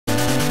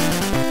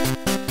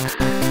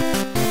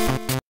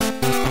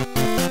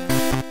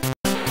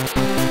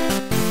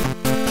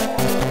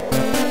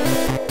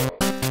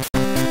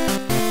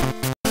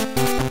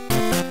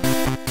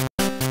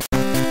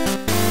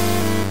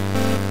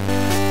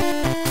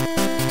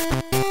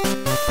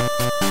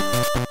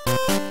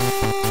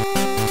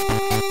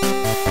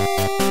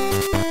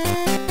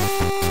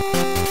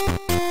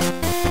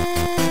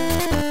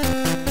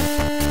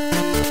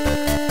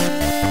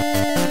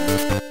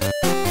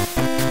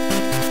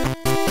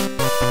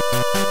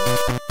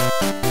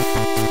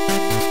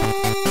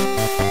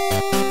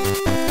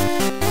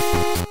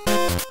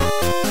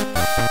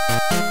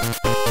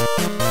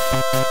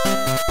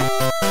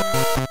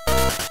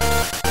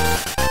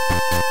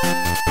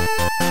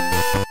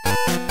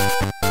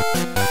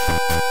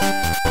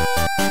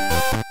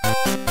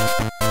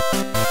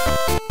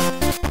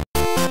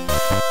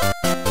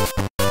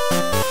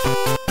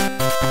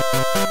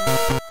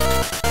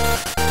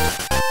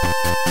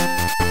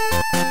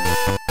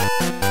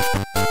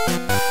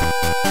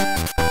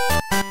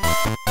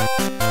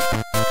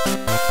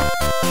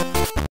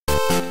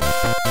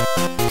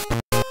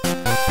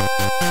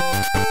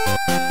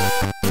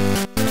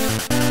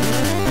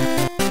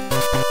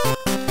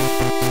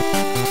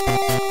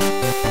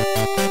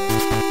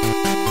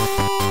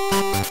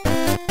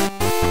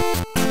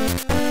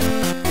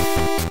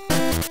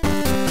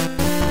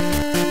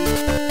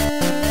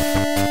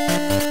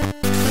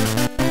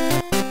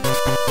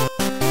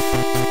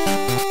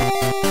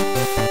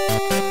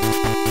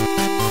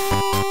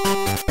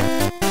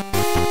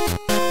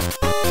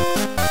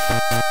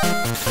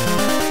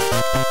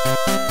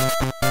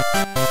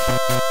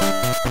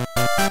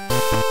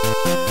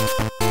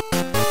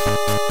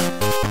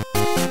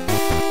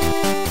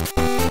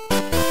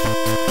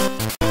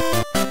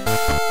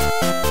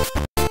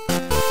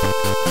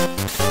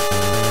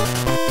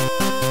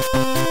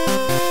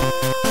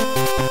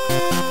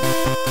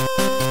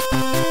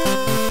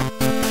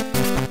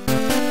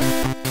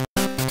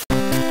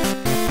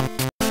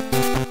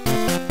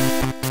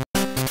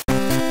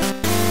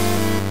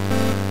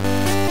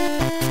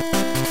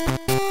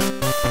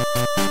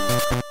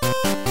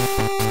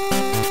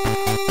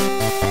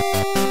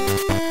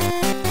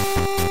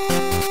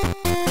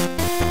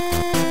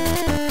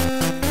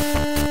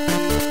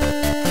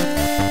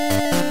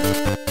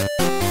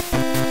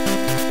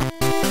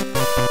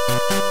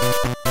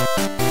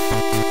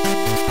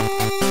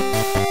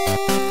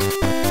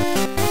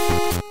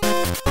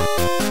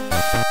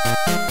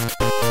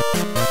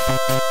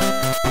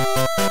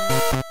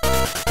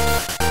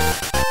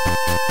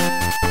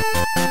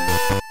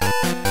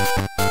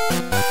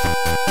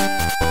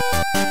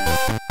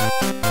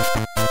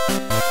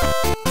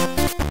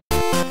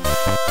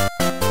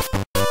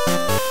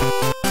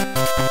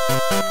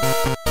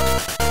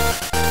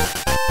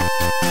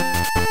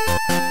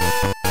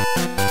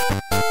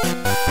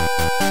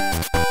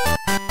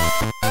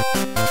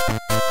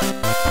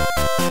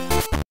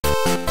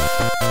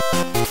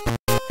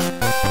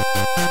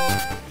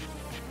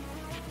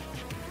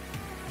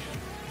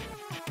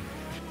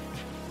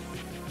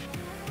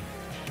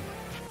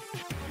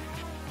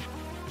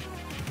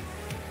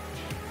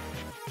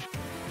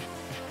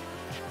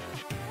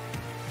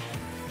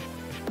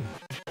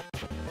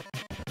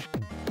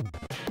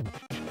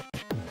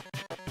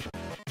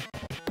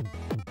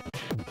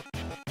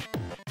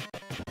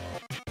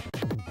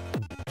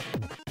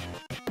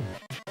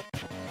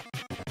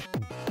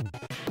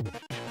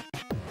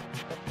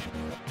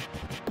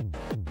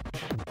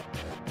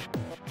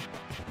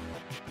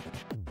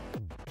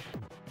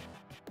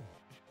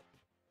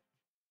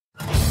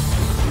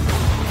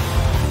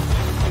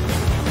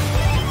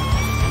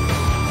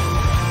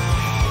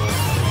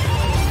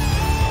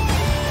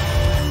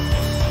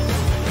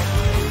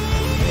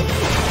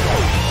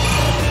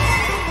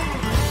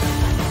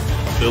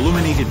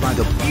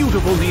by the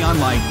beautiful neon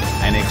light,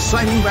 an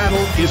exciting battle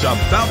is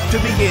about to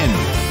begin.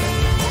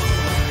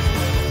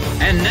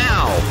 And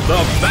now, the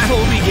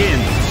battle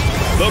begins.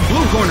 The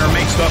blue corner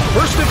makes the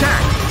first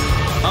attack.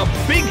 A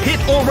big hit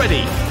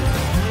already.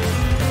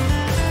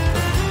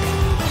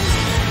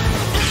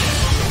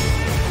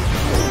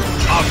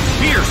 A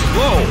fierce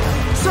blow.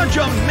 Such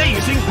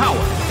amazing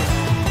power.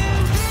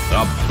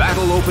 The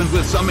battle opens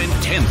with some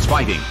intense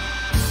fighting.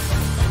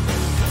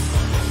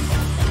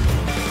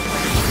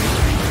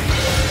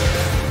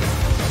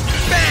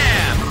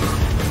 Bam!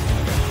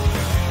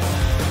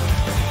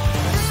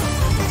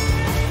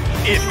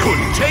 It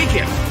couldn't take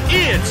him.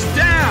 It's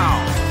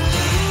down.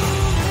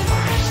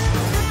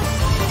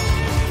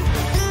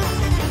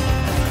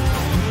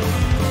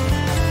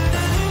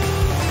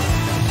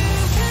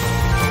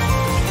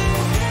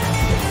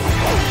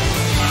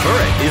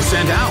 Furret is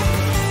sent out.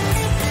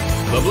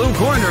 The blue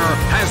corner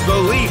has the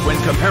lead when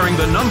comparing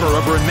the number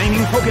of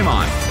remaining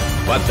Pokémon,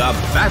 but the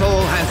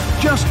battle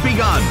has just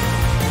begun.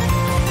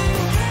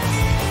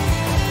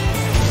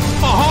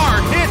 A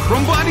hard hit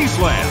from Body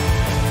Slam.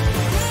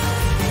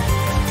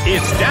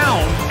 It's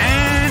down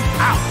and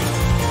out.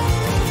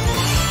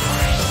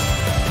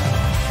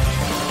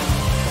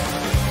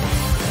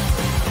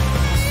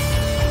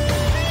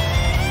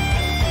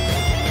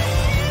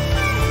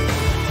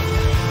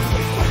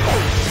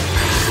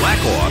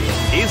 Slakoth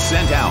is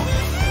sent out.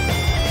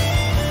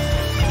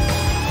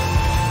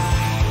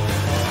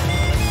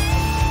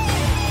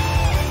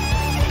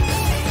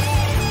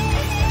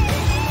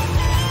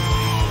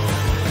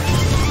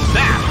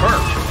 That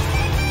hurt.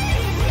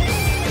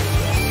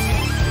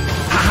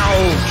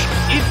 Ouch!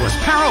 It was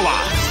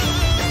paralyzed.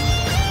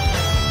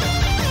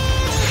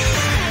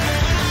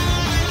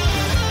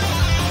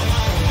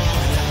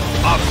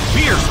 A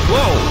fierce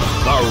blow.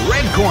 The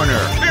red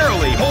corner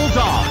barely holds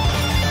on.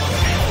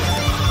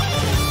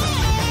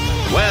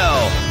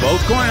 Well,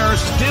 both corners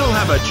still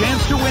have a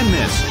chance to win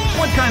this.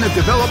 What kind of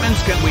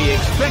developments can we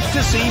expect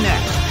to see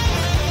next?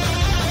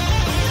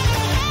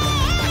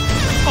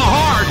 A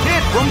hard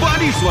hit from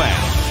Body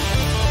Slam.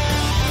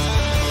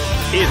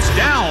 It's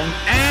down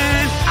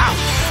and out.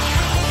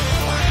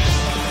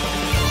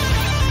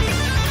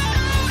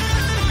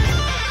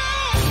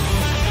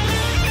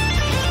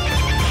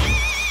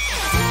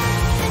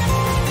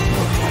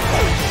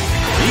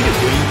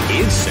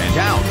 Nidoqueen is sent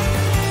out.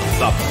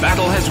 The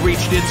battle has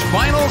reached its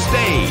final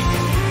stage.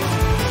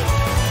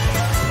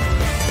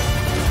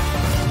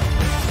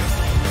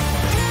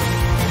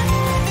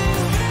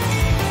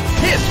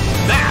 Hit!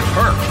 That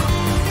hurt!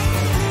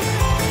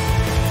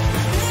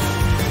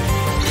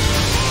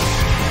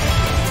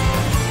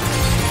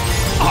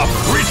 A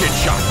frigid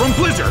shot from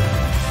Blizzard!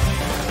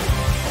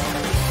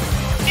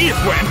 It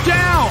went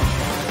down!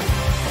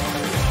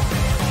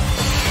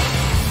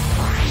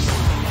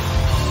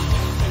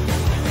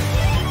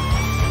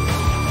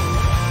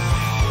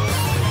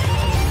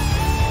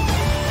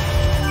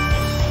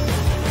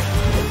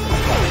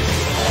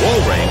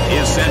 Walrein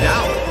is sent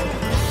out.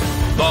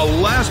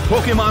 The last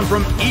Pokémon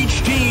from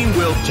each team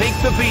will take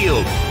the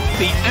field.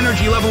 The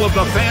energy level of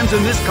the fans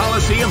in this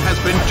Coliseum has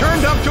been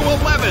turned up to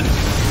 11.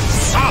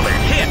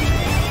 Solid hit.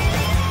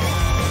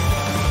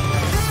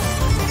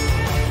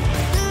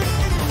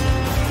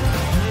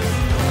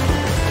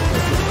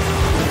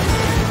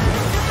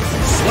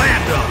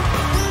 Slammed him.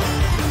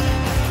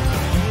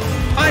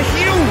 A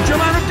huge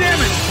amount of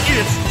damage.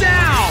 It's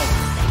down.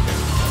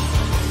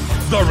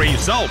 The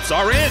results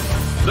are in.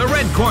 The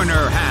red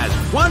corner has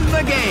won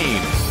the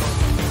game.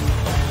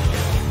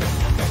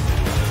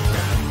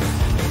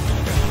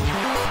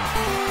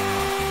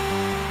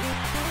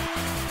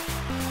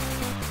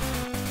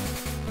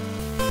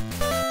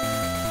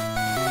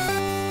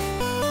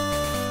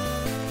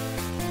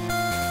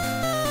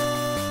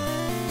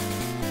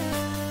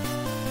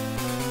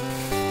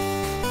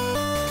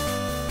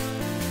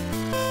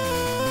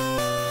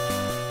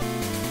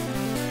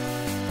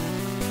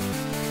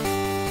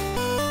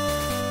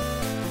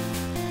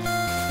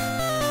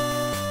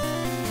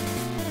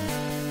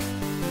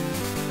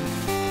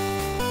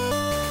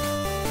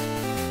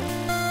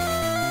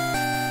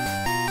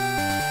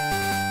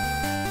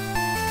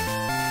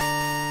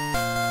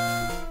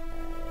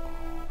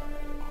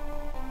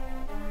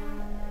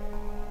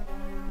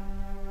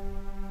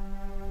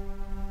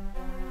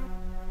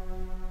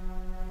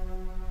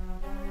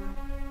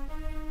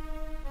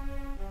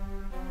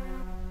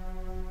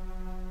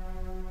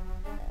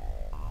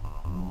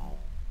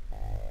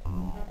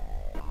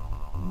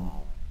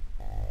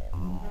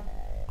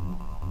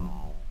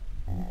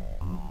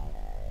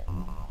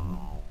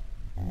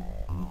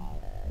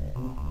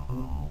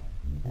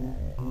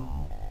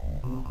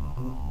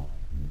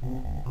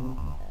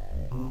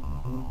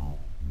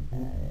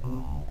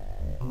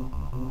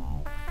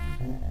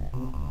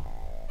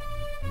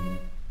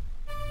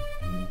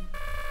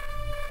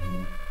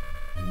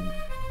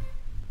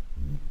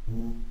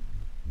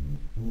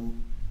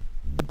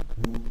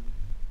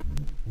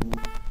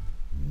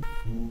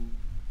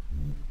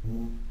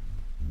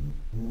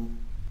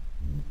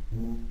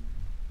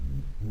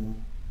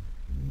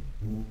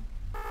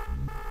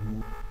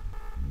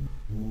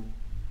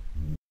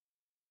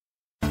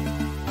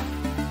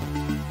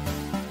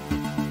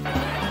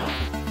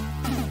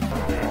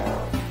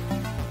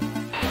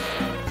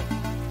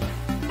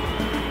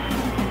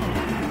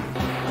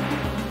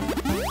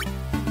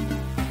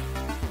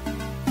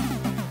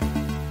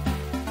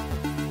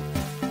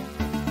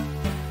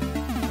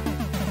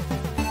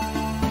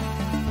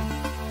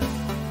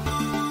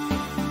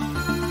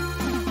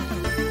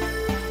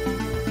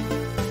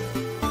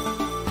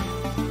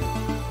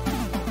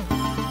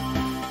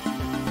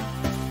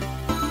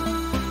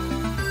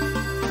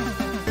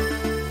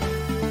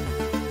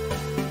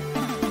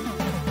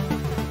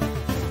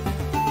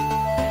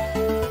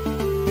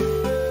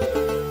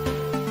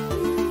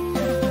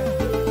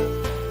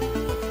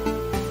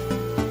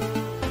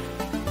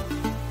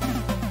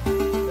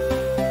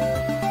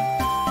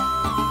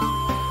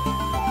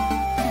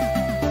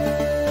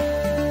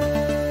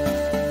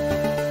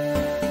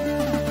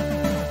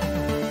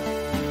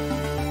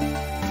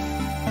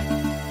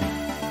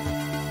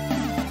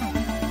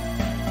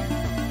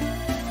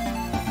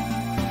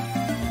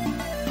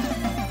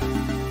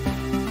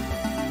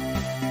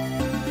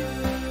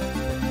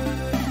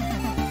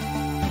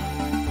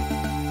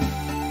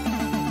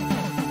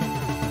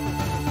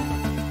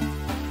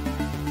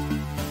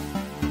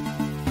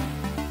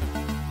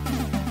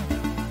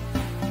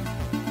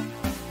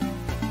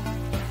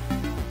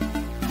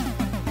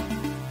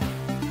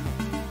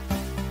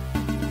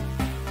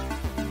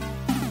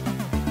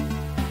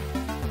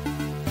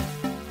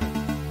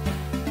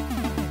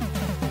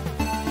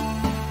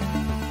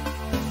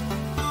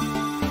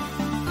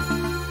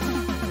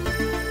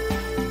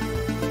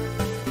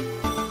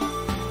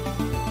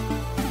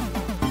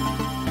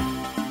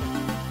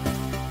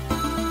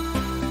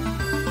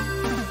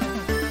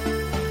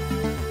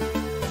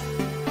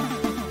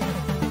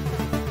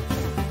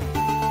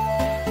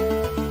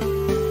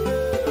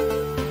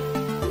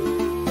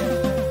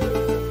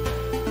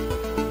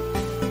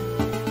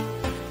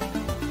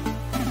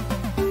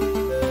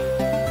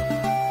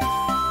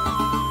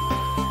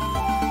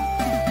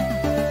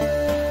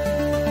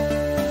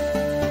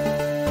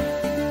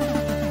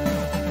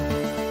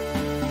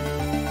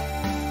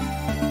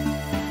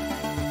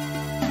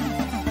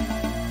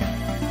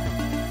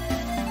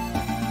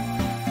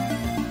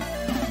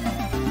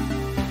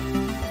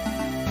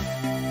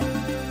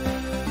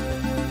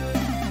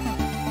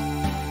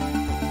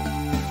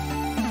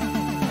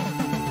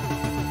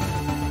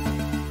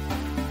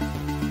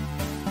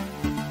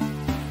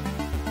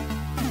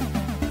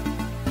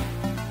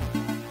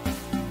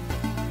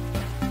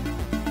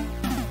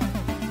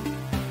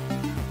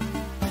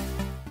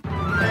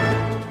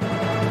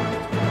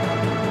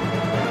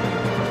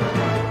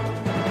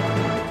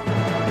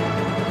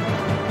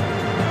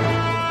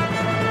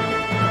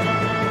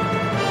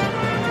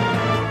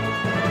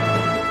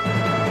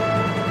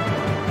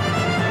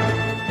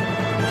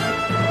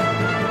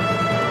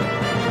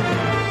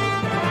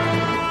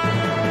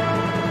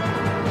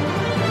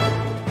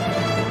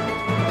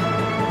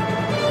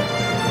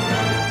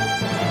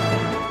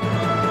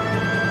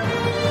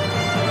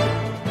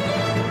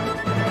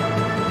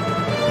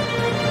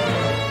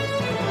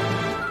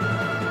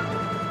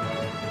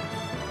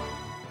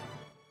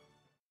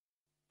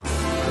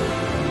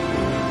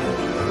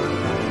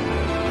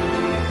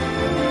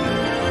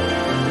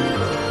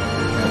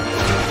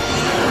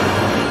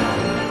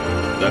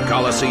 The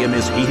Coliseum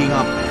is heating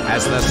up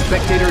as the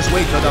spectators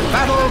wait for the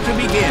battle to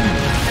begin.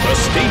 The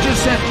stage is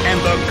set and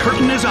the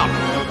curtain is up.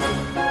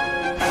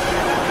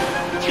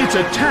 Its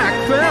attack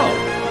fell.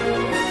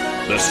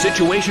 The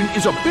situation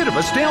is a bit of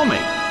a stalemate.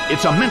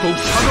 It's a mental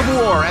tug of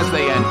war as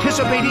they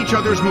anticipate each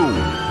other's move.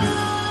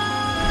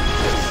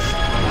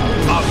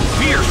 A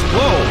fierce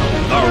blow.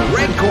 The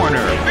red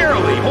corner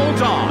barely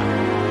holds on.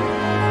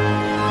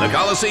 The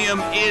Coliseum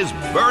is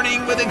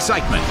burning with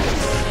excitement.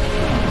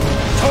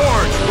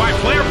 Torched by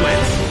Flare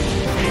Blitz.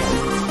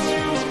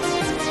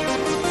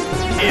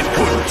 It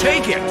couldn't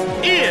take it.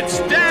 It's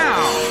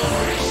down.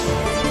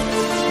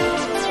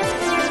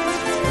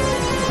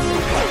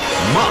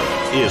 Muck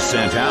is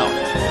sent out.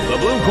 The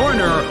blue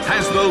corner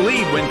has the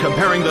lead when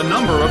comparing the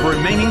number of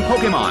remaining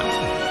Pokémon.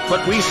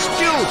 But we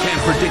still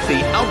can't predict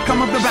the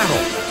outcome of the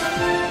battle.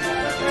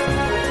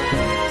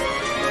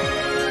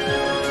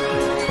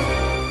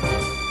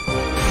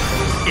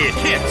 It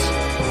hits.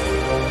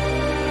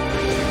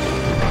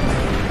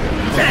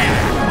 Bam!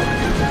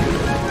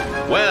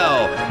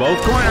 Well,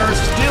 both corners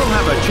still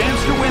have a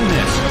chance to win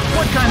this.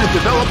 What kind of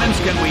developments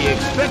can we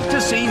expect to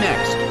see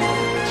next?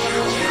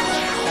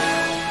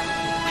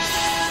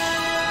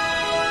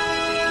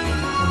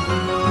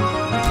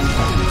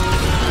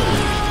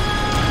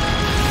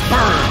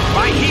 Burned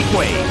by Heat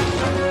Wave.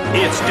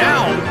 It's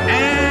down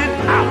and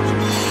out.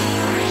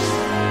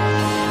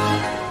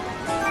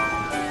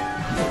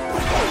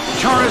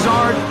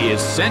 Charizard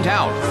is sent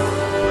out.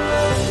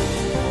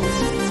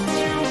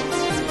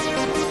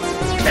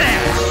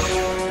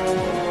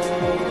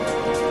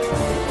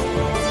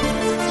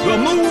 The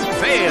move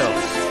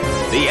fails.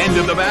 The end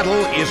of the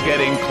battle is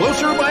getting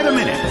closer by the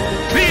minute.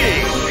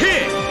 Big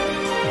hit!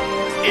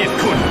 It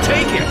couldn't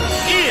take it.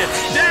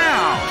 It's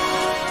down.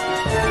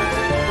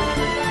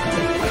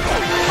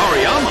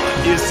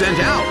 Hariyama is sent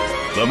out.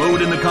 The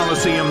mood in the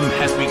Coliseum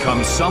has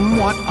become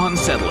somewhat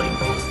unsettling.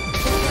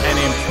 An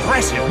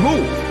impressive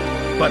move,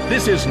 but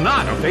this is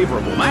not a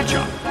favorable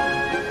matchup.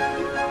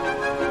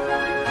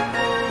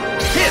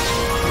 Hit!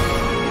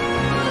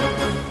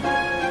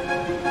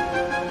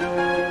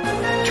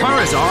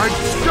 Charizard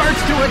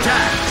starts to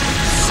attack.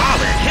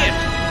 Solid hit!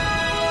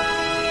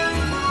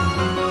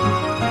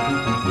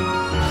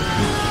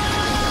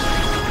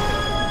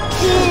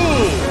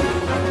 Ooh!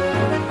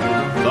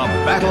 The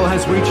battle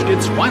has reached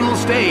its final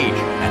stage,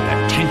 and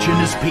the tension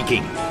is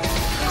peaking.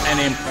 An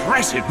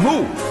impressive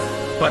move,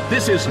 but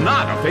this is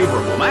not a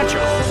favorable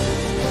matchup.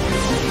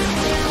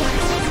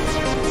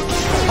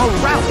 A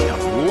rally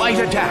of light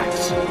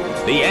attacks.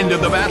 The end of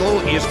the battle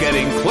is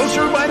getting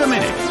closer by the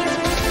minute.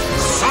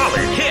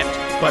 Solid hit,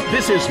 but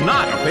this is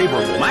not a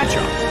favorable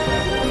matchup.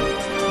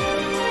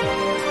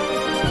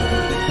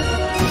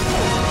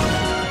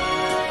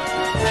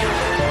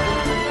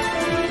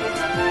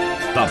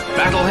 The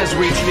battle has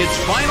reached its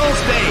final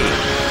stage.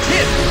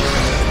 Hit!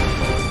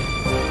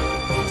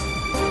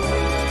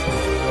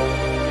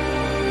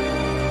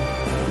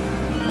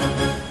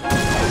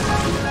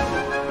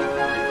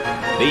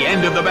 The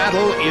end of the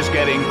battle is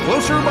getting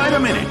closer by the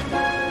minute.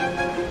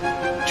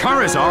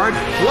 Charizard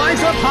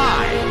flies up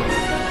high.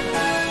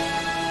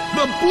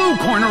 The blue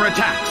corner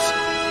attacks,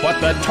 but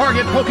the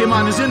target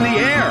Pokémon is in the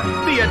air.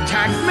 The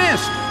attack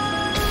missed.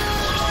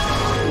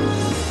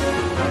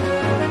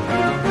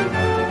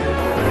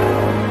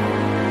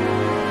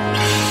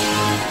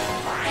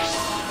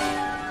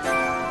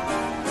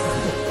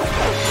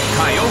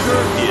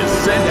 Kyogre is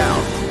sent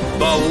out.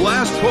 The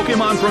last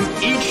Pokémon from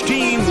each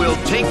team will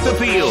take the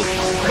field.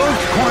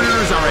 Both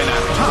corners are in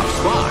a tough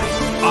spot.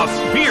 A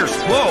fierce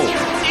blow.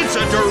 It's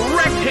a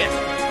direct hit.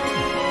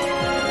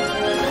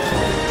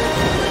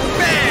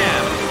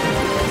 Bam!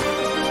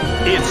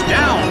 It's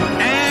down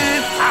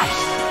and out.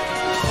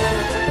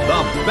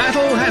 The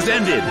battle has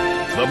ended.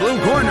 The blue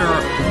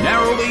corner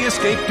narrowly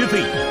escaped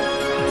defeat.